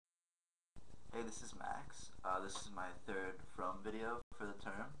Hey, this is Max. This is my third From video for the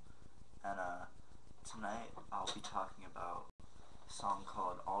term, and tonight I'll be talking about a song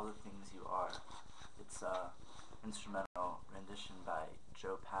called All the Things You Are. It's an instrumental rendition by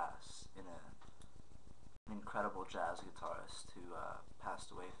Joe Pass, an incredible jazz guitarist who passed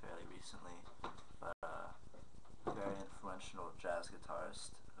away fairly recently, but a very influential jazz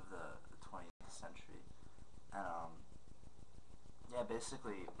guitarist of the 20th century. And yeah,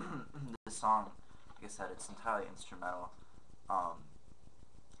 basically, this song, like I said, it's entirely instrumental,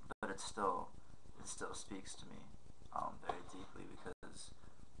 but it still speaks to me very deeply because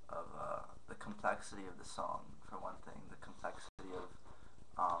of the complexity of the song, for one thing, the complexity of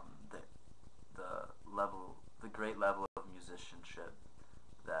the great level of musicianship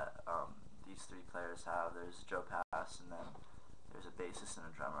that these three players have. There's Joe Pass, and then there's a bassist and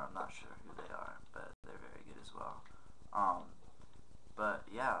a drummer. I'm not sure who they are, but they're very good as well. But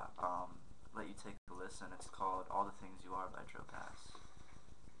yeah, let you take a listen. It's called All the Things You Are by Joe Pass.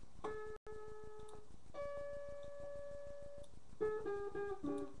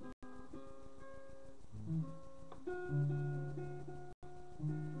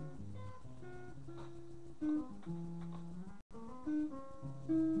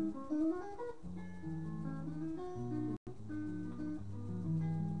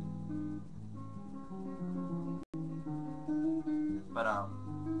 But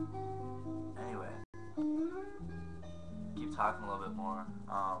anyway, keep talking a little bit more.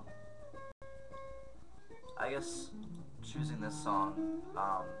 I guess choosing this song,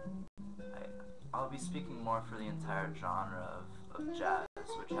 I'll be speaking more for the entire genre of jazz,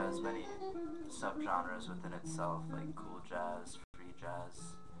 which has many subgenres within itself, like cool jazz, free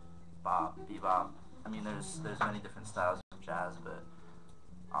jazz, bop, bebop. I mean, there's many different styles of jazz, but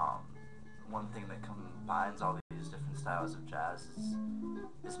one thing that combines all these different styles of jazz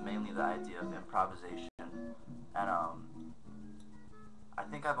is mainly the idea of improvisation. And I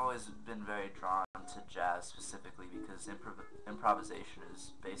think I've always been very drawn to jazz specifically because improvisation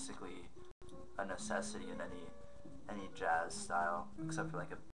is basically a necessity in any jazz style, except for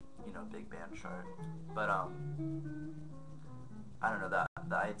like a big band chart. But I don't know,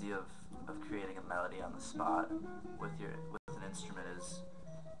 the idea of creating a melody on the spot with an instrument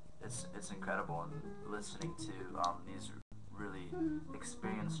it's incredible. And listening to these really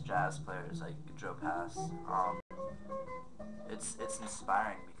experienced jazz players like Joe Pass, it's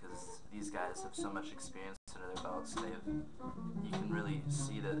inspiring because these guys have so much experience under their belts. You can really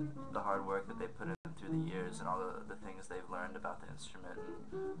see the hard work that they put in through the years and all the things they've learned about the instrument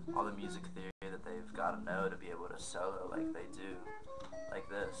and all the music theory that they've got to know to be able to solo like they do, like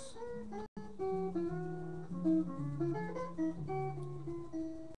this.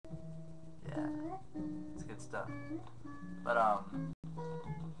 Yeah, it's good stuff. But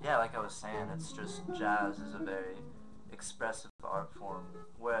yeah, like I was saying, it's just jazz is a very expressive art form,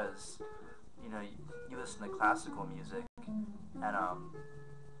 whereas you listen to classical music and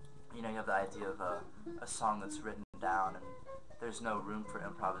you have the idea of a song that's written down and there's no room for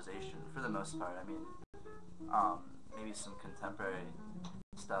improvisation for the most part. I mean, maybe some contemporary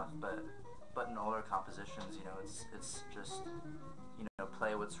stuff, but in older compositions, it's just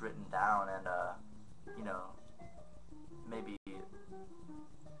play what's written down and maybe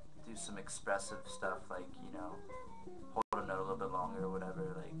do some expressive stuff like hold a note a little bit longer or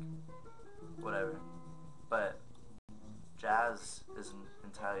whatever. But jazz is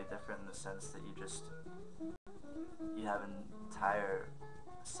entirely different in the sense that you have entire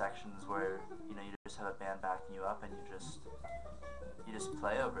sections where you just have a band backing you up and you just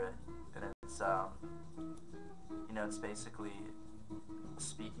play over it, and it's basically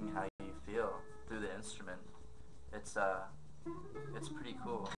speaking how you feel through the instrument. It's pretty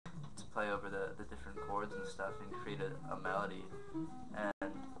cool to play over the different chords and stuff and create a melody. And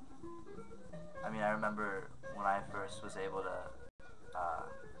I mean, I remember when I first was able to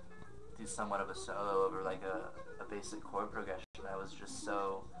do somewhat of a solo over like a basic chord progression, I was just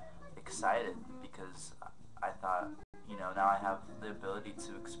so excited because I thought, now I have the ability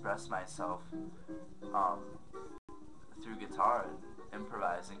to express myself through guitar and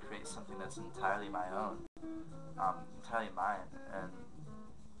improvise and create something that's entirely my own, entirely mine. And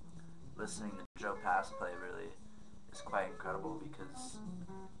listening to Joe Pass play really is quite incredible because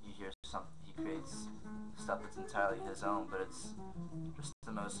he creates stuff that's entirely his own, but it's just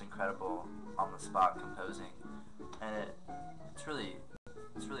the most incredible on the spot composing, and it's really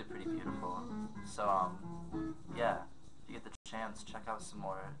pretty beautiful. So yeah, if you get the chance, check out some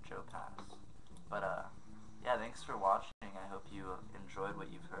more Joe Pass. But yeah, thanks for watching. I hope you enjoyed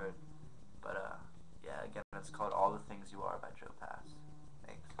what you've heard. But yeah, again, it's called All the Things You Are by Joe Pass.